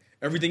saying.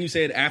 Everything you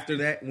said after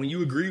that, when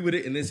you agree with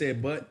it and then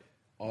said but,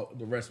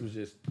 the rest was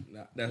just.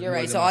 You're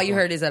right. So all you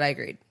heard is that I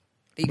agreed.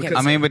 That you can't be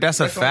I mean, but that's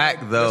a That's all-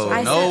 fact, though.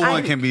 that's all- No I said-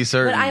 one can be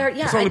certain. But I heard,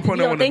 yeah, That's the only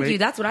point I wanted to thank make. you.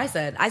 That's what I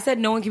said. I said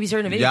no one can be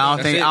certain of anything. Yeah, I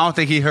That's it. don't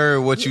think he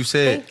heard what you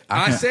said.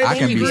 I said I she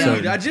can be agreed.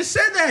 certain. I just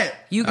said that.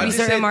 You can I be just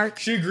certain, said Mark?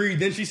 She agreed.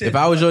 Then she said, If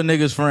I was your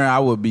nigga's friend, I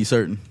would be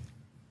certain.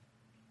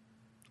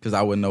 Because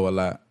I would know a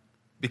lot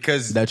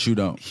Because that you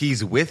don't.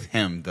 he's with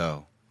him,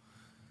 though.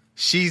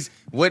 She's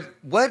what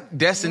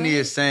Destiny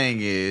is saying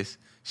is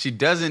she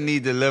doesn't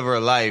need to live her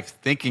life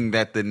thinking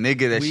that the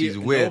nigga that she's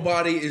with.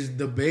 Nobody is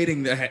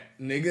debating that,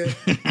 nigga.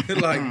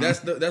 Like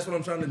that's what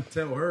I'm trying to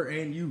tell her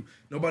and you.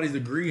 Nobody's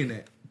agreeing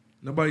that.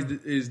 Nobody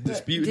is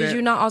disputing that. Did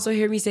you not also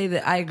hear me say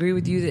that I agree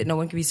with you that no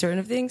one can be certain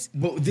of things?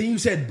 But then you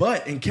said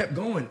but and kept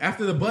going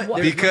after the but.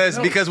 there's Because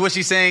like, no. because what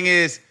she's saying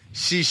is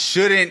she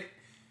shouldn't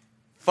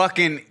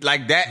fucking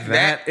like that.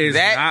 that is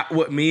not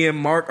what me and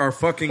Mark are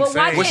fucking But why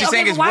saying. What she's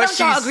saying is why what don't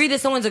y'all she's- agree that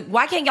someone's?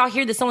 Why can't y'all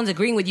hear that someone's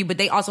agreeing with you, but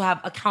they also have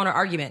a counter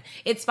argument?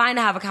 It's fine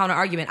to have a counter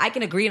argument. I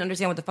can agree and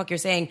understand what the fuck you're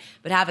saying,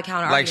 but have a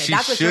counter Like argument. she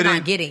That's what you're shouldn't.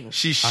 not getting.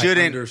 She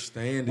shouldn't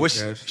understand it, what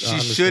Jess. I she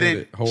understand shouldn't.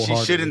 it She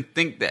wholeheartedly. shouldn't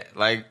think that.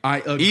 Like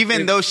I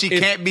even if- though she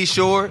if- can't be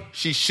sure,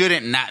 she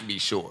shouldn't not be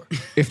sure.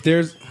 If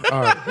there's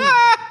all right,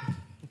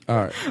 all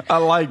right. I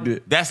liked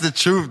it. That's the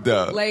truth,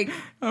 though. Like,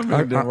 I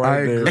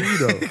agree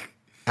though.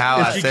 How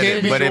I she said can't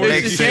it, be but it sure,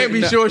 makes She sense. can't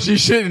be sure. She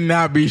should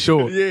not be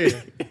sure.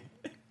 Yeah.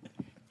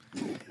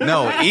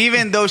 No,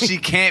 even though she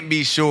can't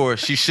be sure,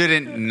 she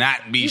shouldn't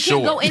not be you sure.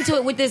 can't go into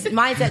it with this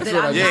mindset that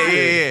I'm Yeah,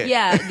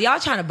 not. yeah. Y'all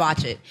trying to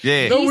botch it.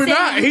 Yeah. No, He's we're saying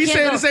not. you He can't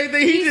said go- the same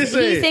thing he just he's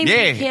said. saying you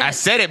Yeah, can't- I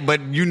said it,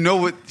 but you know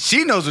what?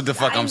 She knows what the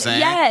fuck I'm saying.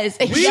 Yes,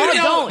 y'all don't.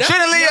 don't.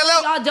 Shouldn't live your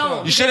life. Y'all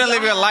don't. You shouldn't Because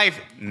live your y'all-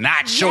 life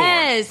not sure.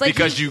 Yes, like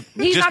because he's just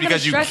not gonna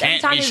because you stress every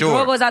can't time be his girl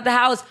sure. goes out the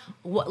house.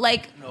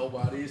 Like,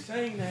 Nobody is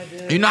saying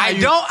that. You know how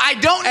I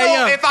don't Hey,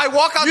 know yo, if I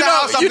walk out the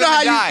house, I'm you know gonna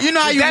how die. you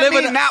know how Does you that live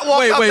mean in not walk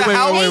wait, out wait, the wait,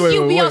 house? wait, thank wait,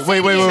 you, wait, BL. wait,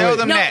 wait, wait, Tell wait.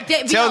 them that.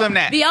 Tell them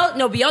that.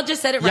 BL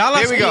just said it right. Y'all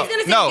Here we go. He's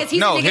gonna say No, it because he's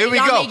no, gonna get here it. we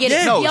Y'all go. may get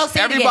it. No, BL, say it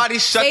again. everybody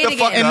shut Say it the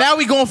fuck again. And now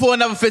we going for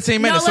another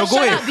 15 No, minutes. So let's go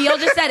shut ahead. up.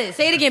 BL just said it.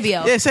 Say it again,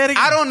 BL. Yeah, say it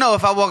again. I don't know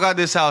if I walk out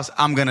this house,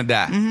 I'm gonna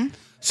die.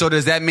 So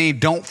does that mean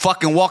don't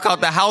fucking walk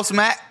out the house,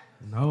 Matt?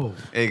 No.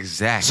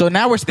 Exactly. So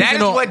now we're speaking that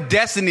is on what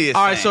Destiny is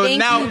All right, so saying.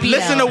 Thank now you, BL.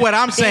 listen to what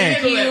I'm saying.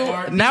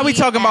 Thank you, Now we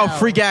talking about BL.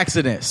 freak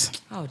accidents.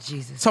 Oh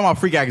Jesus. Talking about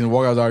freak accidents.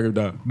 Walk out, argue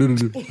down.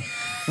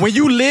 When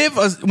you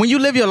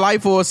live your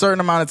life for a certain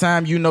amount of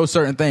time, you know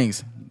certain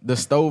things. The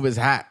stove is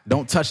hot.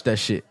 Don't touch that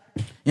shit.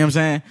 You know what I'm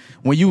saying?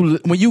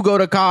 When you go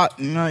to car,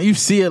 you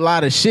see a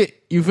lot of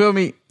shit. You feel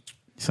me?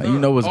 So you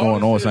know what's all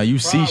going on. this So is you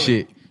see probably-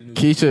 shit.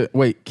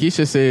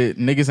 Keisha said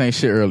niggas ain't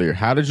shit earlier.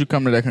 How did you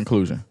come to that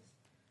conclusion?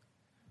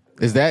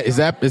 Is that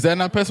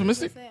not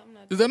pessimistic?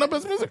 Is that not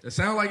pessimistic? It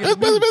sounds like That's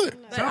it's pessimistic.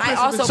 But I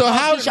also So call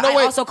how- Keisha, no, I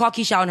wait. also call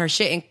Keisha on her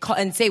shit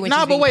and say when Nah,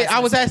 she's but being wait. I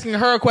was pessimistic. asking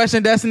her a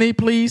question, Destiny,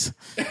 please.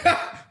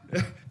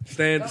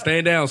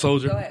 Stand down,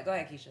 soldier. Go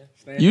ahead,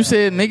 Keisha. You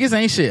said niggas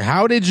ain't shit.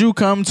 How did you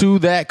come to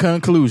that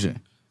conclusion?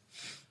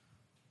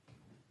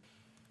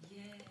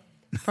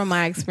 From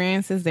my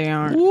experiences, they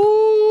aren't.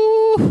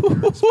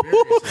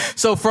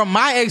 So from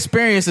my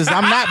experiences,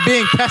 I'm not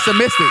being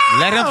pessimistic.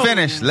 Let him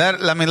finish. Let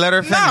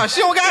her finish. Nah,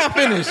 she don't gotta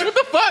finish. What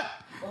the fuck?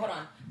 Hold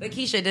on. But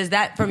Keisha, does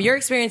that, from your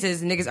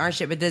experiences, niggas aren't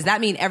shit, but does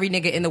that mean every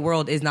nigga in the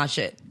world is not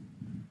shit?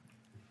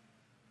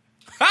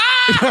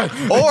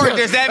 Or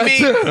does that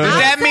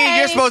mean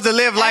you're supposed to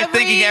live life every-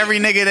 thinking every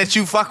nigga that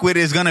you fuck with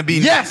is gonna be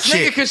Yes, not nigga,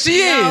 shit? because she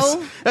No,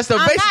 is. That's the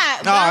I'm basic.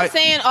 not. But All I'm right.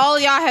 saying all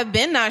y'all have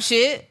been not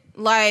shit.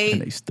 Like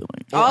They still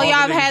ain't. all y'all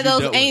have the had niggas you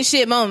those dealt ain't with.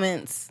 shit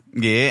moments.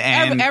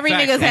 Yeah, and Every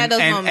nigga's had those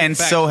moments. and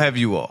so have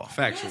you all.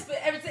 Factual.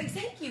 But everything,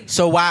 thank you.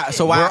 So why?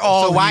 We're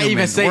all So why human.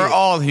 even say? We're it?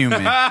 all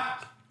human.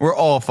 We're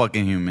all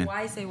fucking human.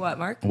 Why say what,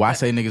 Mark? Why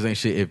say niggas ain't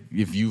shit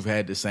if you've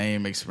had the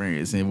same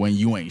experience and when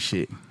you ain't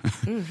shit?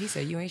 He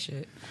said you ain't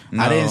shit.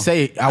 I didn't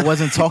say I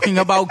wasn't talking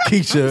about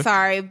Keisha.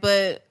 Sorry,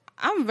 but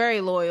I'm very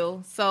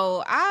loyal.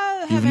 So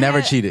I You've haven't never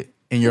had- cheated.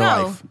 in your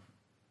No. life?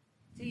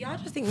 Do y'all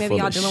just think maybe Full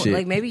y'all of dealing with, shit.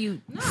 like maybe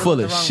you Full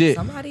the of wrong shit.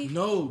 somebody?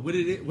 No, what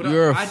it is? What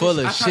You're I full of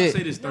I tried to shit.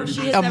 say this 30 she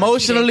minutes. is-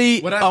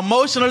 Emotionally, What I-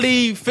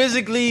 emotionally,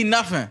 physically,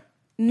 nothing.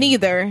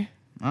 Neither.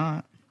 All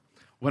right.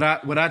 What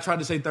I tried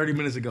to say 30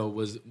 minutes ago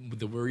was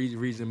the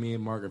reason me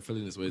and Mark are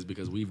feeling this way is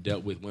because we've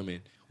dealt with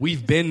women.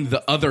 We've been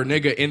the other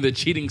nigga in the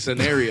cheating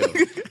scenario.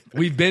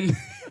 we've been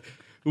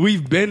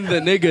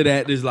the nigga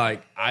that is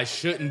like, I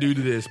shouldn't do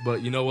this,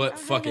 but you know what?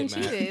 Fuck it,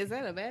 Cheated. man. Is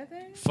that a bad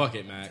thing? Fuck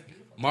it, Mac.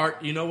 Mark,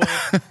 you know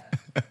what?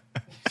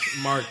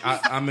 Mark,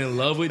 I'm in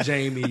love with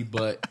Jamie,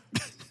 but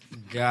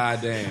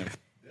goddamn,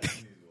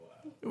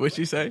 What'd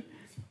she say?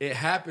 it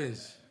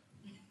happens.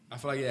 I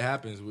feel like it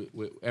happens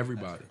with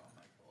everybody.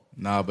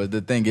 Nah, but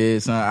the thing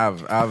is, son,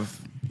 This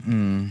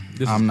I'm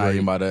is not great. even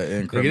about to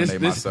incriminate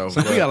myself.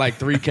 So we got like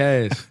 3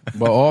 cash.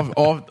 But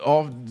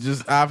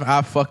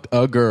I've fucked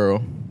a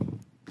girl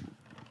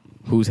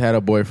who's had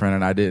a boyfriend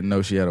and I didn't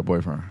know she had a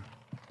boyfriend.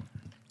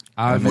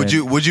 Would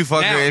you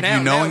fuck her if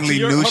you knowingly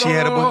knew she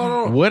had a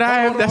boyfriend? Would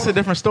I have? That's a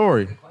different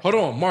story. Hold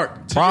on,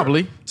 Mark.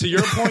 Probably. To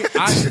your point,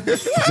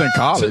 It's in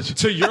college.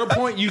 to your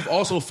point, you've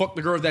also fucked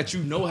the girl that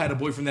you know had a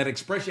boyfriend that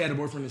expressed she had a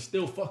boyfriend and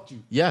still fucked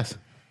you. Yes.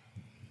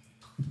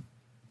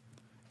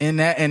 And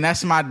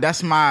that's my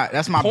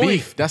Point.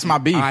 beef. That's my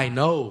beef. I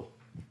know.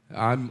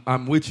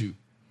 I'm with you.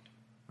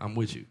 I'm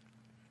with you.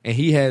 And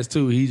he has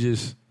too. He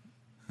just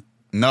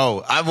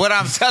No, what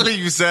I'm telling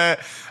you, sir,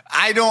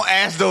 I don't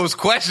ask those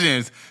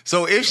questions.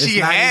 So if It's she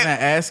not had, even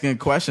asking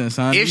questions,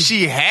 son. if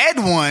she had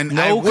one,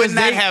 I would 'cause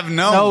not have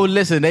known. No,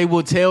 listen, they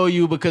will tell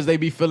you because they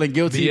be feeling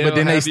guilty, BL, but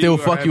then they have still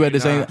you or fuck have you at you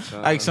the same. not,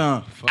 son? Like,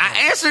 son,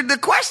 I answered the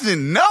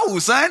question, no,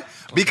 son,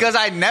 because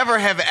I never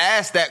have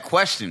asked that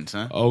question,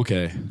 son.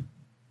 okay.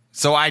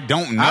 So I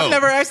don't know. I've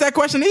never asked that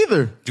question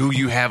either. Do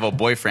you have a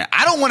boyfriend?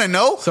 I don't want to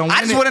know. So I when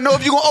just it- want to know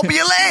if you're gonna open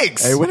your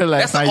legs. Hey, when the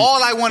last That's time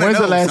all I want to know. When's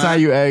the last son. time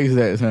you asked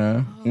that,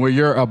 son? When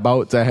you're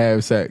about to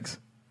have sex,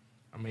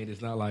 I mean,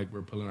 it's not like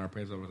we're pulling our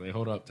pants up and say,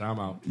 "Hold up, time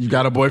out." you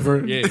got a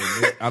boyfriend? Yeah,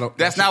 I don't.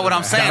 That's not what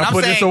I'm saying. Gotta I'm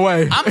put saying, this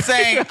away. I'm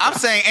saying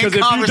in 'Cause if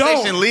you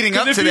conversation don't- leading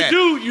 'cause up if to you that.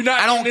 do, you're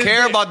not I don't getting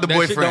care this about the dick.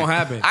 That shit boyfriend. don't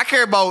happen. I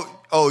care about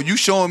you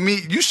showing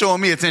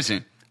me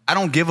attention. I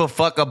don't give a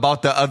fuck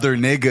about the other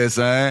niggas,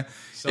 son.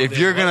 If then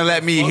you're gonna what let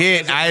the me fuck hit,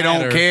 does it I don't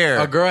matter? care.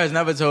 A girl has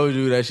never told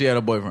you that she had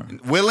a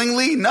boyfriend.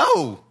 Willingly,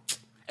 no.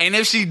 And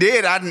if she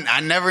did, I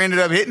never ended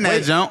up hitting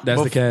that jump.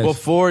 That's the cash.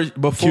 Before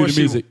Cue the she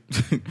music.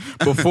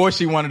 before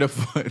she wanted to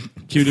fuck.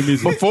 Cue the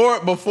music.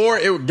 Before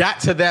it got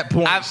to that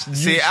point. I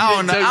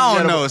don't know. I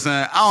don't know,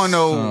 son. I don't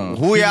know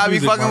who Cue the y'all be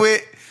music, fucking Mark.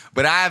 with,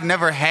 but I've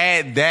never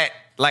had that.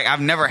 Like I've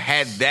never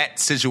had that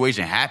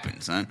situation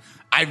happen, son.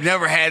 I've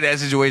never had that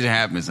situation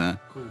happen, son.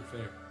 Cool,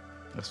 fair.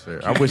 That's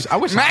fair. I wish.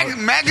 Mac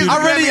is looking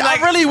at me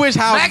like, I really wish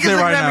House Mac was is here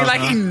looking right at me now.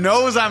 like he son.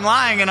 knows I'm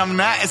lying and I'm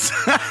not.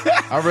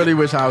 I really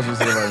wish House was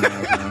here right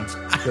now.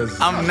 Because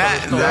I'm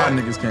not. Y'all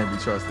niggas can't be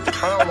trusted.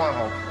 I don't want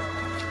hope.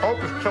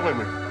 Hope is killing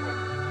me.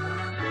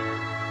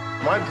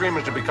 My dream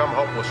is to become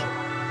hopeless.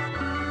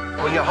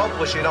 When you're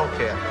hopeless, you don't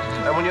care.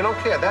 And when you don't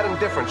care, that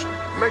indifference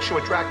makes you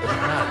attractive.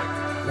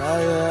 Now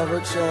you ever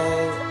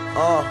change?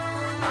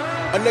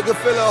 A nigga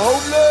feeling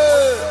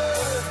hopeless.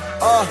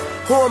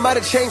 Who am I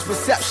to change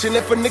perception?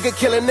 If a nigga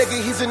kill a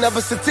nigga, he's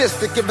another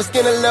statistic. If his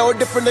skin a little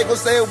different, they gon'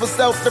 say it was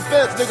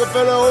self-defense. Nigga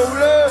feeling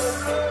hopeless.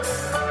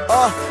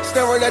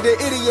 Staring at the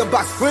idiot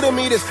box with a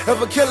meters.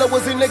 If a killer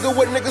was a nigga,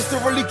 what niggas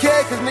still really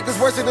care? Cause niggas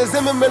worse than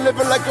Zimmerman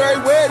living like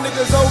everywhere.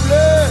 Niggas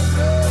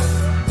hopeless.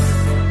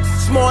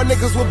 Small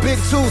niggas with big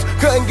tools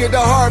couldn't get the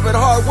hard, but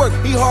hard work.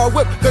 He hard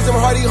whip, cause them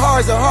hardy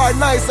hards and hard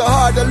nights are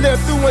hard to live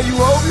through when you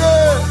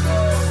hopeless.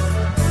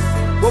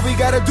 What we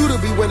gotta do to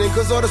be winning,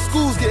 cause all the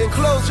schools getting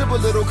closed. Trip a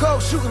little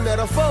coach, shooting at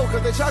a foe,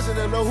 cause they charging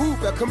them no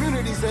hoop at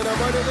communities and I'm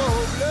running the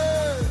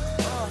hopeless.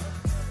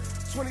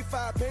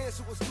 25 bands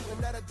who was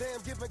shooting at a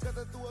damn given, cause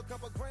I threw a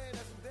couple grand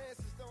at some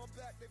dances, throwing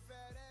back they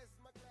fast.